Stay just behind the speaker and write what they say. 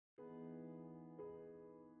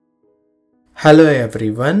Hello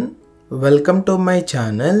everyone, welcome to my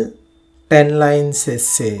channel 10 Lines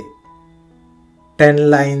Essay.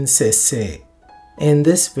 10 Lines Essay. In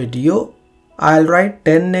this video, I'll write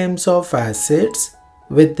 10 names of acids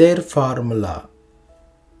with their formula.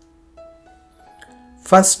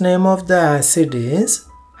 First name of the acid is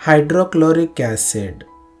hydrochloric acid.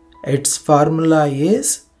 Its formula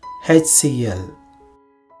is HCl.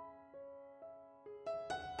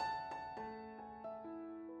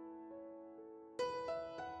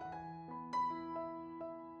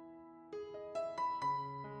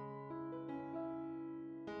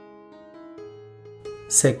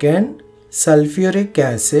 Second, sulfuric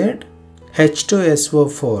acid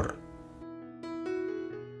H2SO4.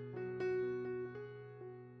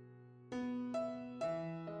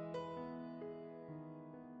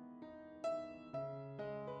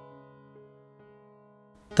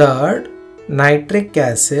 Third, nitric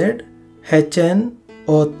acid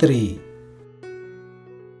HNO3.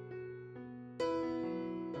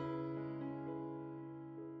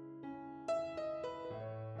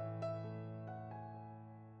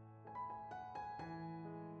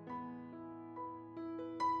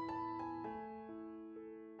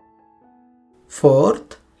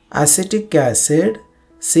 Fourth, acetic acid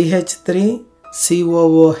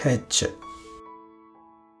CH3COOH.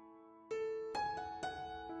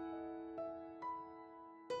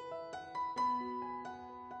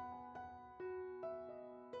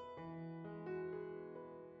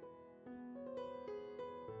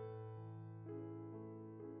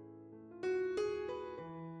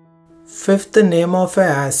 Fifth name of an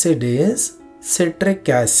acid is citric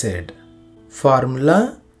acid.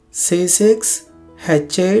 Formula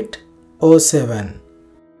C6H8O7.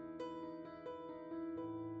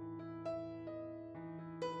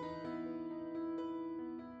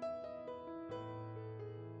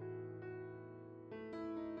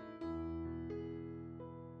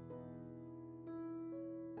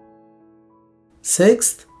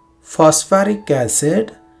 Sixth, phosphoric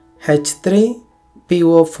acid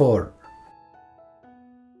H3PO4.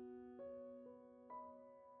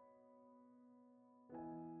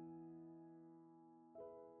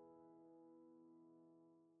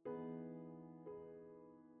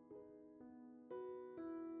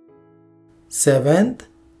 Seventh,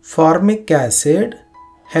 formic acid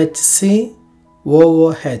HCOOH.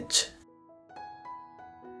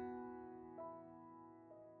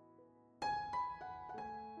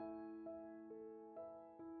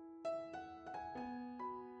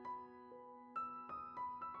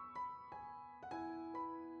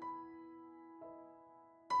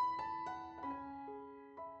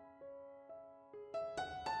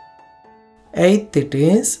 Eighth, it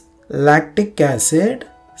is lactic acid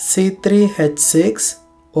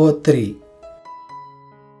C3H6O3.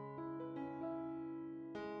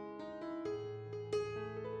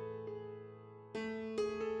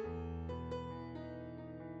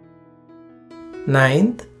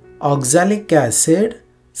 Ninth, oxalic acid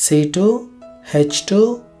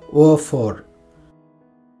C2H2O4.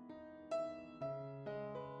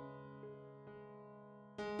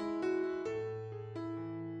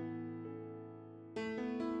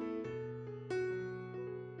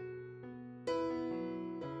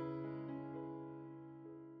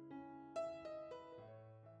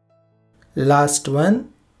 Last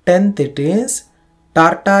one, 10th, it is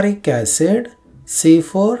tartaric acid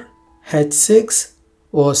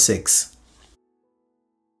C4H6O6.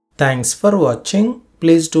 Thanks for watching.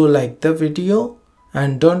 Please do like the video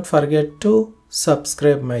and don't forget to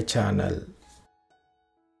subscribe my channel.